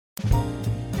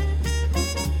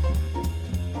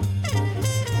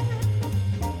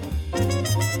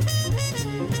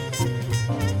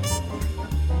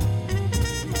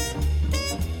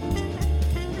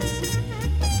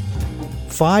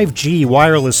5G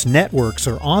wireless networks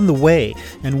are on the way,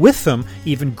 and with them,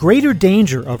 even greater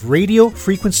danger of radio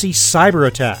frequency cyber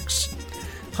attacks.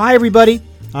 Hi, everybody.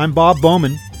 I'm Bob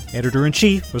Bowman,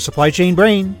 Editor-in-Chief of Supply Chain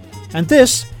Brain, and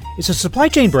this is a Supply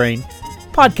Chain Brain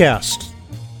podcast.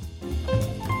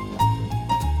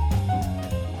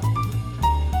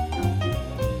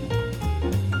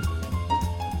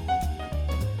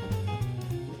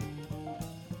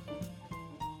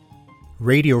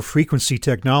 Radio frequency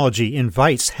technology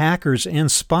invites hackers and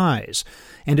spies,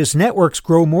 and as networks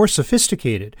grow more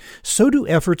sophisticated, so do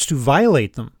efforts to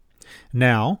violate them.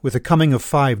 Now, with the coming of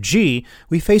 5G,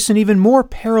 we face an even more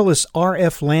perilous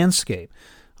RF landscape.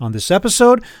 On this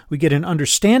episode, we get an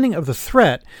understanding of the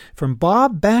threat from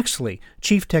Bob Baxley,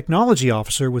 Chief Technology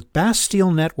Officer with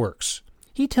Bastille Networks.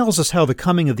 He tells us how the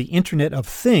coming of the Internet of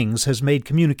Things has made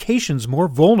communications more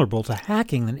vulnerable to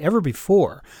hacking than ever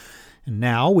before. And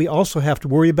now we also have to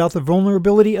worry about the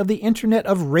vulnerability of the Internet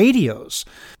of Radios.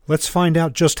 Let's find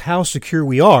out just how secure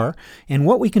we are and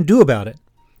what we can do about it.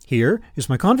 Here is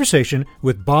my conversation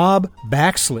with Bob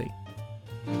Baxley.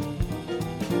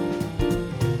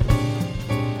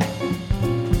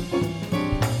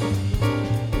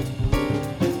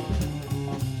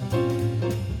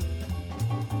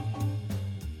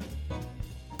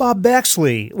 Bob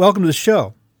Baxley, welcome to the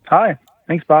show. Hi.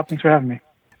 Thanks, Bob. Thanks for having me.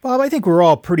 Bob, I think we're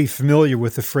all pretty familiar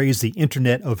with the phrase the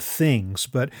Internet of Things,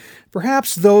 but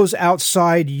perhaps those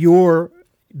outside your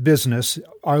business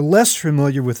are less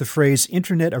familiar with the phrase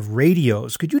Internet of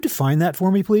Radios. Could you define that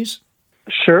for me, please?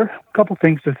 Sure. A couple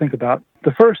things to think about.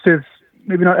 The first is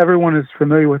maybe not everyone is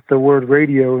familiar with the word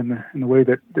radio in the way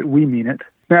that we mean it.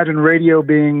 Imagine radio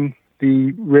being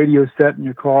the radio set in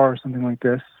your car or something like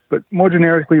this, but more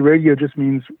generically, radio just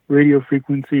means radio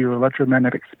frequency or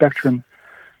electromagnetic spectrum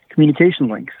communication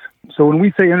links. So when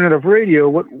we say Internet of Radio,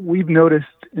 what we've noticed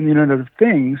in the Internet of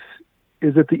Things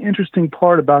is that the interesting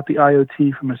part about the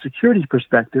IoT from a security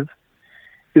perspective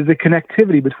is the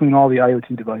connectivity between all the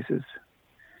IoT devices.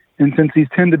 And since these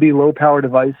tend to be low-power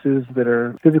devices that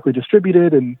are physically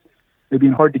distributed and maybe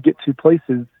in hard-to-get-to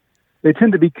places, they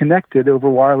tend to be connected over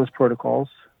wireless protocols,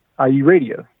 i.e.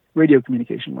 radio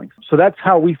communication links. So that's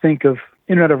how we think of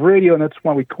Internet of Radio, and that's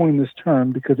why we coined this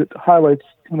term, because it highlights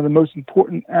one of the most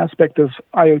important aspect of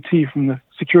IoT from the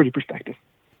security perspective.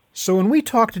 So when we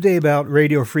talk today about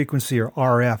radio frequency or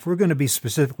RF, we're going to be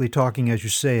specifically talking, as you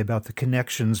say, about the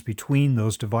connections between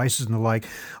those devices and the like,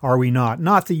 are we not?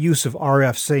 Not the use of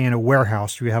RF, say, in a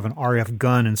warehouse where you have an RF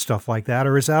gun and stuff like that,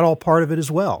 or is that all part of it as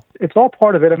well? It's all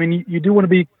part of it. I mean, you do want to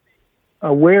be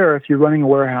aware, if you're running a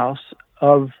warehouse,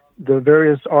 of the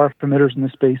various RF emitters in the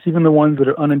space, even the ones that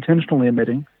are unintentionally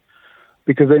emitting,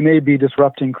 because they may be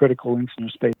disrupting critical links in your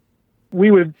space.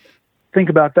 We would think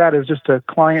about that as just a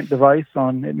client device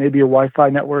it may be a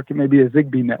Wi-Fi network, it may be a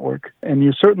Zigbee network, and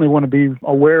you certainly want to be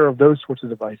aware of those sorts of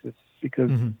devices because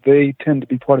they tend to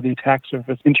be part of the attack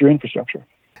surface into your infrastructure.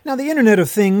 Now, the Internet of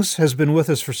Things has been with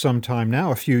us for some time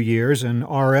now, a few years, and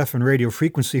RF and radio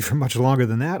frequency for much longer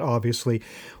than that, obviously.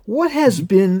 What has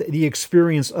been the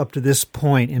experience up to this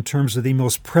point in terms of the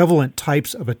most prevalent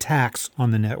types of attacks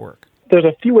on the network? There's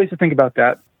a few ways to think about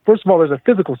that. First of all, there's a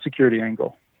physical security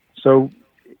angle. So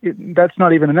that's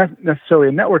not even necessarily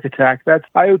a network attack. That's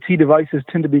IoT devices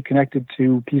tend to be connected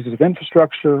to pieces of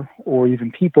infrastructure or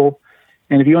even people.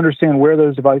 And if you understand where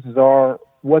those devices are,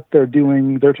 what they're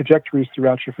doing, their trajectories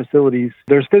throughout your facilities,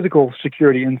 there's physical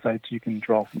security insights you can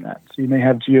draw from that. So you may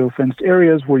have geo-fenced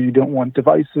areas where you don't want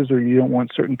devices or you don't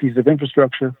want certain pieces of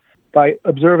infrastructure. By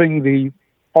observing the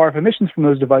RF emissions from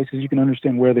those devices, you can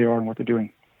understand where they are and what they're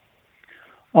doing.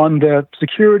 On the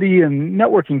security and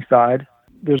networking side,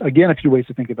 there's, again, a few ways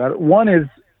to think about it. One is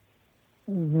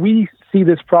we see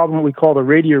this problem that we call the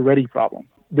radio-ready problem.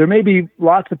 There may be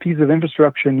lots of pieces of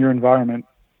infrastructure in your environment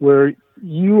where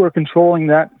you are controlling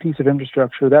that piece of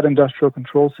infrastructure, that industrial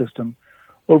control system,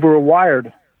 over a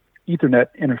wired Ethernet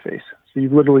interface. So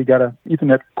you've literally got an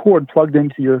Ethernet cord plugged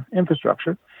into your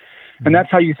infrastructure, and that's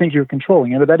how you think you're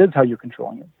controlling it, or that is how you're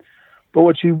controlling it. But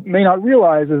what you may not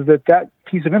realize is that that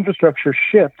piece of infrastructure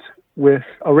shipped with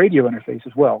a radio interface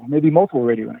as well, maybe multiple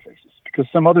radio interfaces, because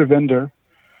some other vendor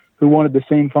who wanted the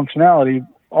same functionality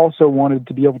also wanted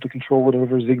to be able to control it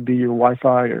over Zigbee or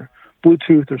Wi-Fi or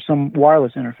Bluetooth or some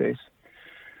wireless interface.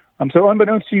 So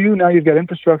unbeknownst to you, now you've got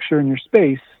infrastructure in your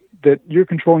space that you're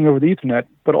controlling over the Ethernet,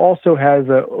 but also has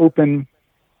an open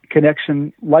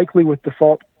connection, likely with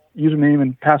default username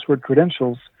and password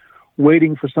credentials,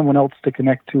 waiting for someone else to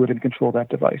connect to it and control that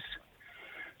device.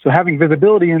 So having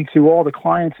visibility into all the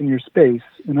clients in your space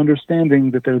and understanding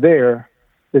that they're there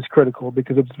is critical,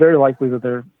 because it's very likely that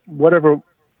they're, whatever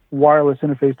wireless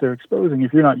interface they're exposing,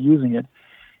 if you're not using it,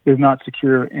 is not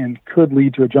secure and could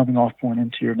lead to a jumping off point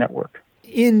into your network.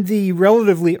 In the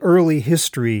relatively early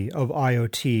history of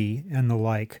IoT and the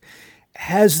like,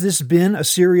 has this been a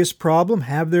serious problem?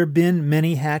 Have there been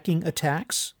many hacking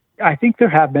attacks? I think there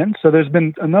have been. So there's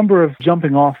been a number of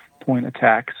jumping off point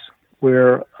attacks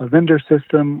where a vendor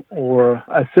system or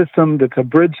a system that's a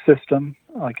bridge system,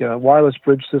 like a wireless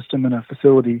bridge system in a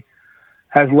facility,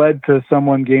 has led to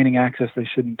someone gaining access they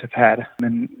shouldn't have had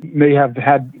and may have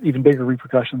had even bigger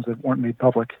repercussions that weren't made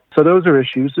public. So those are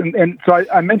issues. And so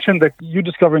I mentioned that you're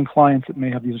discovering clients that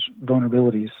may have these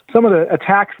vulnerabilities. Some of the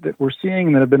attacks that we're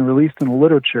seeing that have been released in the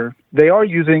literature, they are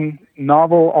using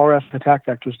novel RF attack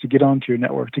vectors to get onto your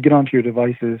network, to get onto your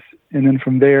devices, and then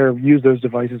from there use those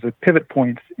devices as pivot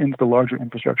points into the larger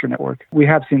infrastructure network. We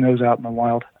have seen those out in the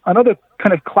wild. Another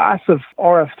kind of class of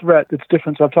RF threat that's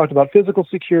different, so I've talked about physical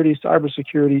security,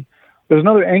 cybersecurity. There's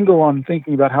another angle on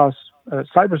thinking about how a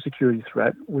cybersecurity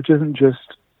threat, which isn't just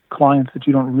clients that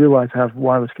you don't realize have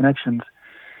wireless connections.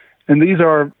 And these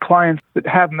are clients that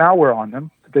have malware on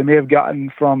them that they may have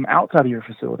gotten from outside of your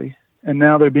facility, and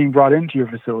now they're being brought into your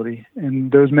facility.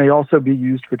 And those may also be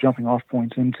used for jumping off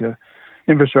points into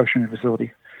infrastructure in your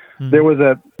facility. There was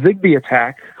a Zigbee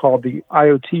attack called the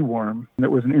IoT worm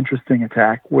that was an interesting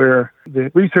attack where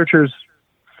the researchers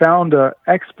found an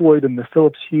exploit in the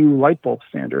Philips Hue light bulb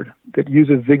standard that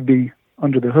uses Zigbee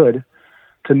under the hood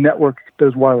to network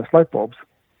those wireless light bulbs.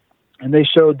 And they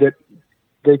showed that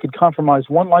they could compromise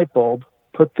one light bulb,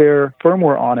 put their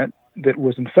firmware on it that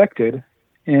was infected,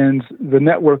 and the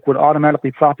network would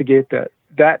automatically propagate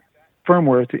that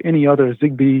firmware to any other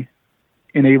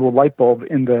Zigbee-enabled light bulb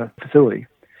in the facility.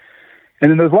 And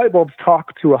then those light bulbs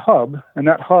talk to a hub, and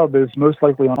that hub is most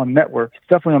likely on network. It's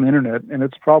definitely on the internet, and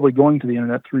it's probably going to the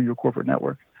internet through your corporate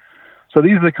network. So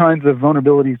these are the kinds of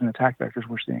vulnerabilities and attack vectors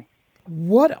we're seeing.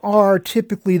 What are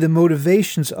typically the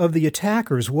motivations of the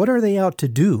attackers? What are they out to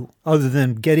do other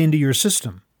than get into your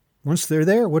system? Once they're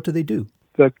there, what do they do?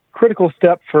 The critical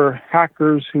step for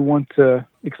hackers who want to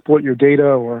exploit your data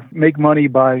or make money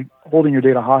by holding your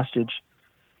data hostage,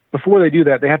 before they do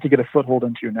that, they have to get a foothold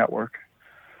into your network.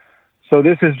 So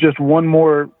this is just one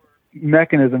more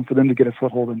mechanism for them to get a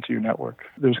foothold into your network.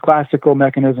 There's classical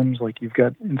mechanisms like you've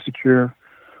got insecure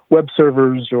web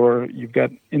servers or you've got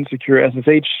insecure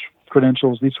SSH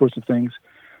credentials, these sorts of things.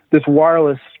 This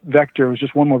wireless vector is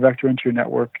just one more vector into your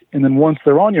network. And then once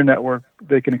they're on your network,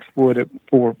 they can exploit it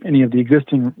for any of the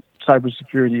existing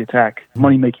cybersecurity attack,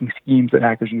 money-making schemes that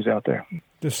hackers use out there.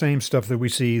 The same stuff that we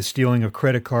see, stealing of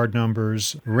credit card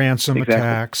numbers, ransom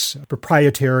attacks,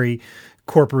 proprietary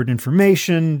corporate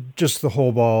information, just the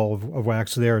whole ball of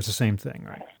wax there is the same thing,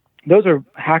 right? Those are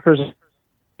hackers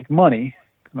make money,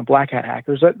 the black hat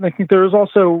hackers. I think there's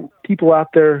also people out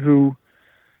there who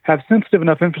have sensitive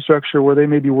enough infrastructure where they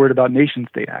may be worried about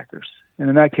nation-state hackers. And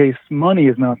in that case, money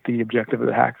is not the objective of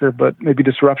the hacker, but maybe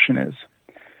disruption is.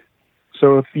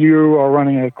 So if you are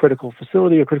running a critical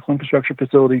facility, a critical infrastructure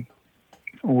facility,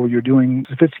 or you're doing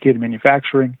sophisticated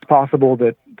manufacturing, it's possible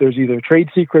that there's either trade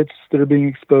secrets that are being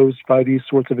exposed by these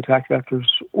sorts of attack vectors,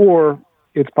 or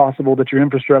it's possible that your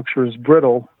infrastructure is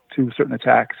brittle to certain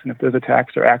attacks. And if those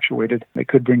attacks are actuated, they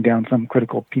could bring down some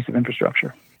critical piece of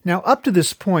infrastructure. Now, up to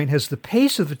this point, has the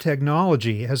pace of the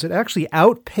technology, has it actually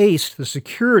outpaced the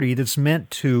security that's meant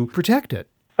to protect it?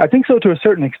 I think so to a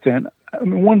certain extent. I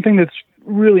mean, one thing that's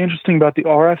really interesting about the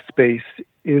RF space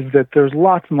is that there's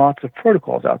lots and lots of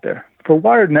protocols out there. For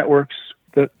wired networks,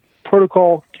 the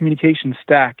protocol communication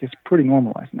stack is pretty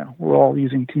normalized now. We're all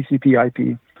using TCP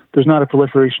IP. There's not a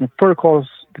proliferation of protocols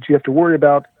that you have to worry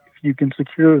about. If you can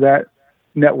secure that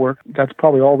network, that's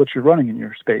probably all that you're running in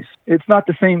your space. It's not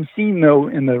the same scene, though,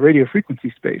 in the radio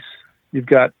frequency space. You've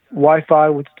got Wi-Fi,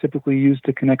 which is typically used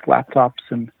to connect laptops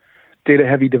and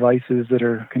data-heavy devices that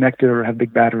are connected or have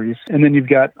big batteries. And then you've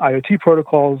got IoT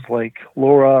protocols like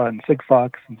LoRa and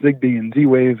Sigfox and Zigbee and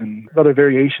Z-Wave and other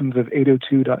variations of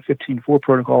 802.15.4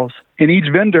 protocols. And each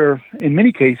vendor, in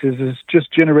many cases, is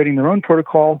just generating their own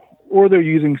protocol, or they're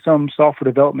using some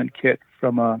software development kit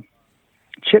from a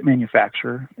chip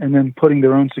manufacturer and then putting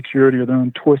their own security or their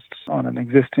own twists on an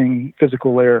existing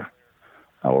physical layer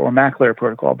or MAC layer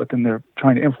protocol, but then they're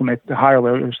trying to implement the higher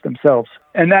layers themselves.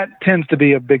 And that tends to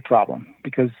be a big problem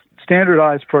because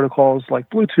standardized protocols like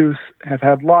Bluetooth have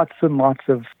had lots and lots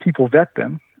of people vet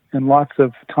them and lots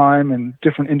of time and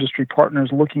different industry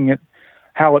partners looking at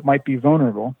how it might be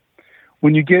vulnerable.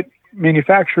 When you get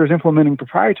manufacturers implementing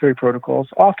proprietary protocols,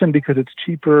 often because it's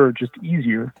cheaper or just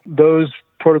easier, those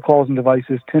protocols and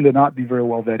devices tend to not be very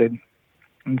well vetted.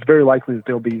 And it's very likely that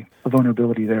there'll be a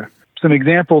vulnerability there. Some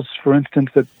examples, for instance,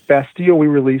 at Bastille, we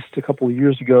released a couple of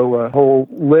years ago a whole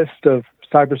list of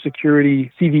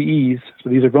cybersecurity CVEs. So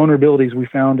these are vulnerabilities we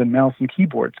found in mouse and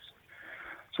keyboards.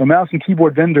 So mouse and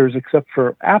keyboard vendors, except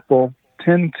for Apple,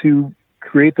 tend to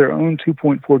create their own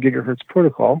 2.4 gigahertz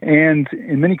protocol, and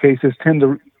in many cases tend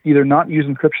to either not use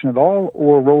encryption at all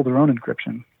or roll their own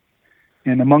encryption.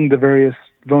 And among the various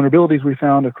vulnerabilities we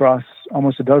found across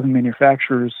almost a dozen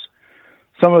manufacturers,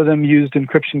 some of them used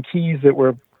encryption keys that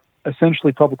were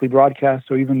essentially publicly broadcast.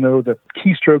 So even though the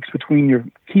keystrokes between your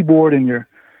keyboard and your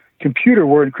computer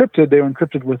were encrypted, they were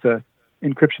encrypted with an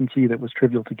encryption key that was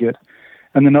trivial to get.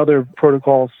 And then other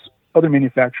protocols, other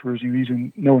manufacturers are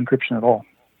using no encryption at all.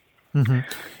 Mm-hmm.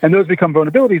 And those become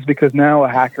vulnerabilities because now a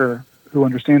hacker who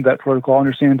understands that protocol,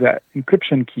 understands that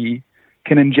encryption key,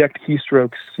 can inject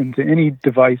keystrokes into any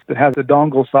device that has the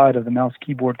dongle side of the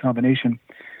mouse-keyboard combination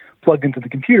plugged into the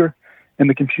computer, and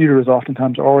the computer is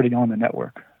oftentimes already on the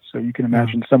network. So you can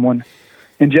imagine someone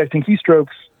injecting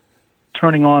keystrokes,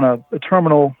 turning on a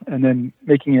terminal, and then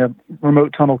making a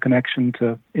remote tunnel connection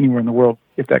to anywhere in the world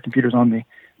if that computer's on the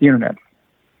internet.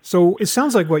 So it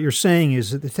sounds like what you're saying is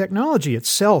that the technology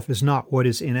itself is not what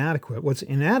is inadequate. What's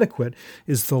inadequate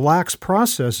is the lax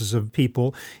processes of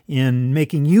people in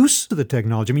making use of the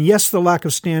technology. I mean, yes, the lack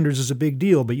of standards is a big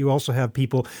deal, but you also have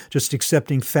people just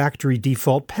accepting factory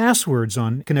default passwords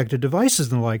on connected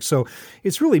devices and the like. So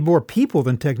it's really more people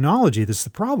than technology that's the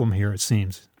problem here, it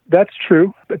seems. That's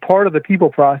true. But part of the people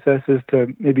process is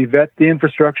to maybe vet the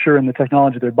infrastructure and the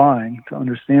technology they're buying to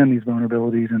understand these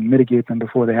vulnerabilities and mitigate them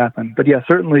before they happen. But yeah,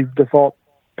 certainly default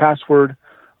password,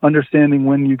 understanding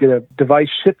when you get a device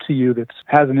shipped to you that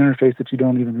has an interface that you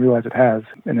don't even realize it has,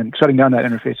 and then shutting down that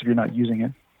interface if you're not using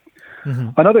it. Mm-hmm.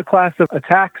 Another class of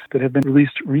attacks that have been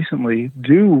released recently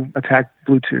do attack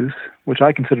Bluetooth, which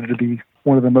I consider to be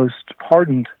one of the most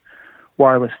hardened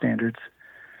wireless standards.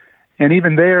 And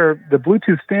even there, the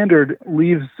Bluetooth standard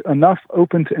leaves enough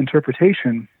open to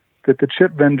interpretation that the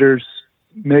chip vendors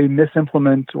may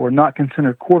misimplement or not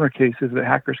consider corner cases that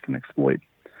hackers can exploit.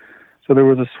 So there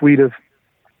was a suite of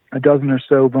a dozen or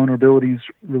so vulnerabilities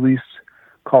released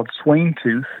called Swain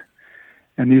Tooth,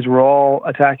 and these were all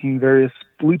attacking various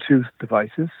Bluetooth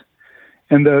devices.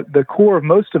 And the core of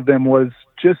most of them was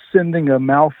just sending a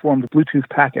malformed Bluetooth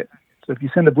packet. So if you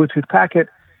send a Bluetooth packet,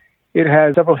 it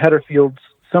has several header fields.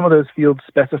 Some of those fields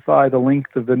specify the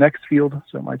length of the next field.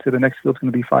 So it might say the next field is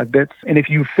going to be 5 bits. And if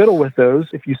you fiddle with those,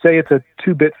 if you say it's a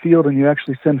 2-bit field and you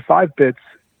actually send 5 bits,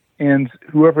 and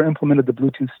whoever implemented the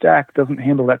Bluetooth stack doesn't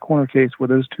handle that corner case where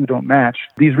those two don't match,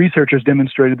 these researchers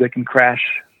demonstrated they can crash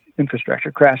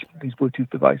infrastructure, crash these Bluetooth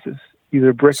devices,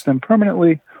 either brick them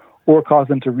permanently or cause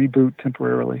them to reboot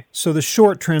temporarily. So the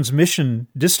short transmission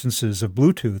distances of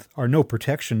Bluetooth are no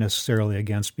protection necessarily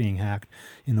against being hacked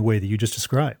in the way that you just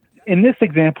described. In this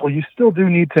example, you still do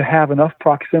need to have enough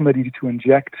proximity to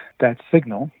inject that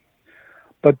signal,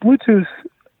 but Bluetooth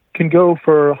can go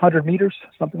for 100 meters,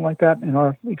 something like that. In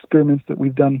our experiments that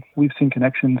we've done, we've seen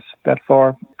connections that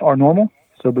far are normal.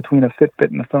 So between a Fitbit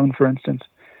and a phone, for instance,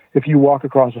 if you walk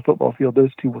across a football field,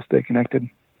 those two will stay connected.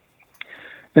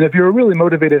 And if you're a really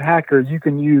motivated hacker, you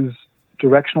can use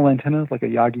directional antennas, like a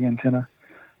Yagi antenna,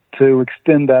 to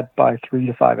extend that by 3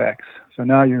 to 5x. So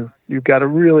now you've got a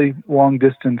really long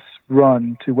distance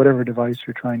run to whatever device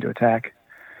you're trying to attack.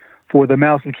 For the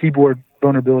mouse and keyboard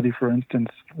vulnerability, for instance,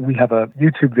 we have a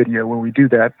YouTube video where we do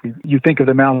that. You think of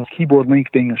the mouse keyboard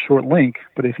link being a short link,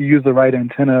 but if you use the right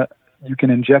antenna, you can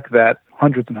inject that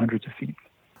hundreds and hundreds of feet.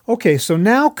 Okay, so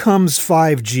now comes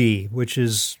 5G, which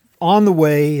is on the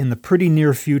way in the pretty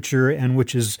near future and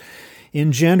which is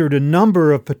engendered a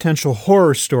number of potential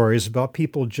horror stories about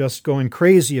people just going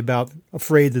crazy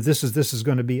afraid that this is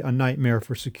going to be a nightmare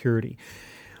for security.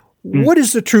 What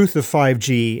is the truth of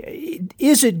 5G?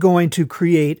 Is it going to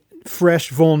create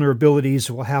fresh vulnerabilities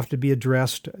that will have to be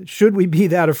addressed? Should we be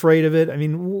that afraid of it? I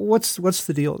mean, what's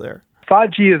the deal there?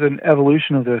 5G is an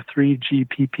evolution of the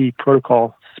 3GPP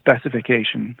protocol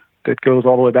specification that goes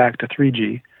all the way back to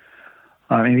 3G,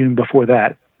 and even before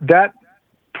that. That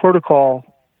protocol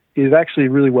is actually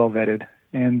really well vetted,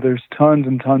 and there's tons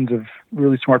and tons of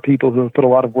really smart people who have put a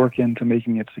lot of work into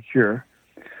making it secure.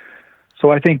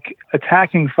 So I think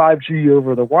attacking 5G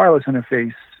over the wireless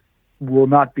interface will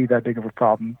not be that big of a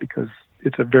problem because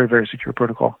it's a very, very secure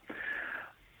protocol.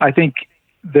 I think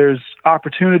there's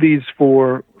opportunities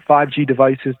for 5G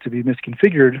devices to be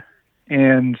misconfigured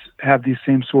and have these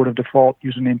same sort of default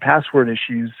username password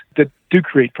issues that do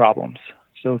create problems.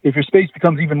 So if your space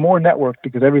becomes even more networked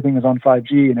because everything is on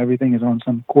 5G and everything is on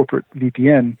some corporate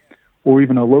VPN or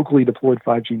even a locally deployed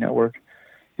 5G network,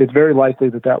 it's very likely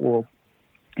that will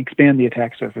expand the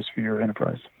attack surface for your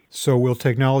enterprise. So will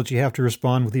technology have to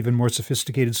respond with even more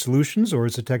sophisticated solutions, or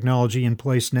is the technology in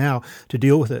place now to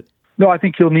deal with it? No, I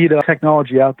think you'll need a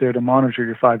technology out there to monitor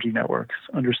your 5G networks,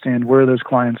 understand where those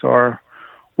clients are,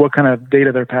 what kind of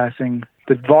data they're passing,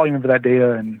 the volume of that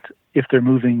data, and if they're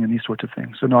moving and these sorts of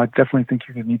things. So no, I definitely think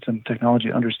you're going to need some technology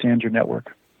to understand your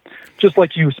network. Just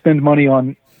like you spend money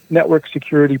on network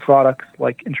security products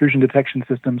like intrusion detection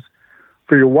systems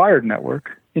for your wired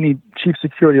network, any chief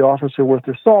security officer worth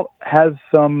their salt has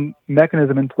some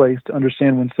mechanism in place to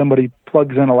understand when somebody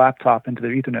plugs in a laptop into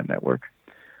their Ethernet network.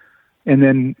 And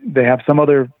then they have some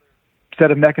other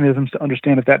set of mechanisms to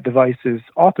understand if that device is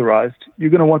authorized. You're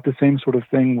going to want the same sort of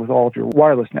thing with all of your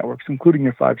wireless networks, including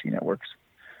your 5G networks.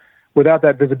 Without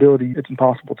that visibility, it's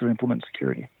impossible to implement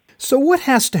security. So what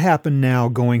has to happen now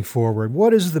going forward?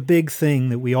 What is the big thing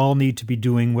that we all need to be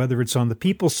doing, whether it's on the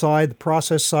people side, the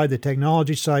process side, the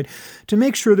technology side, to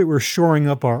make sure that we're shoring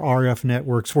up our RF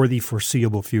networks for the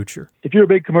foreseeable future? If you're a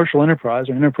big commercial enterprise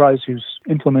or an enterprise who's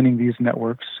implementing these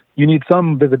networks, you need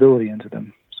some visibility into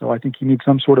them. So I think you need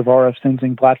some sort of RF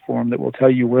sensing platform that will tell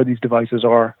you where these devices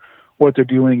are, what they're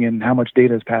doing, and how much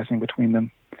data is passing between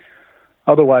them.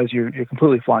 Otherwise, you're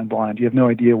completely flying blind. You have no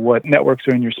idea what networks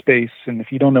are in your space, and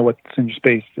if you don't know what's in your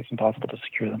space, it's impossible to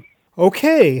secure them.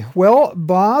 Okay, well,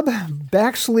 Bob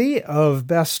Baxley of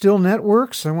Bastille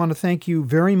Networks, I want to thank you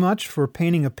very much for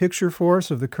painting a picture for us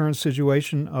of the current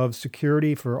situation of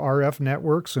security for RF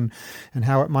networks and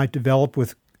how it might develop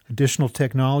with additional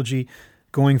technology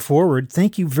going forward.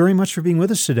 Thank you very much for being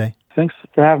with us today. Thanks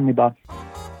for having me, Bob.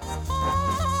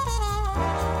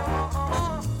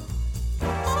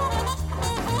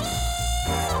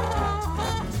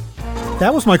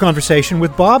 That was my conversation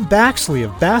with Bob Baxley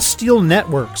of Bastille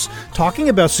Networks, talking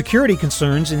about security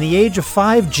concerns in the age of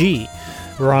 5G.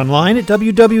 We're online at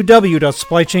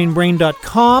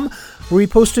www.supplychainbrain.com, where we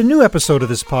post a new episode of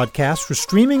this podcast for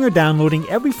streaming or downloading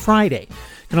every Friday.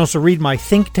 You can also read my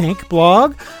Think Tank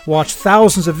blog, watch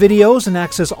thousands of videos, and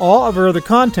access all of our other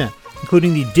content,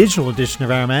 including the digital edition of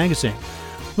our magazine.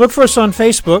 Look for us on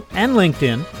Facebook and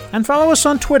LinkedIn, and follow us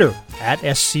on Twitter at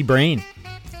SCBrain.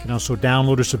 You can also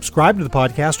download or subscribe to the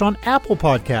podcast on Apple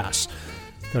Podcasts.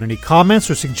 Got any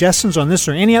comments or suggestions on this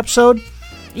or any episode?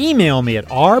 Email me at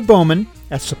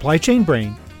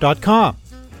rbowman@supplychainbrain.com.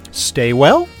 Stay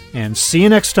well, and see you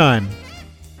next time.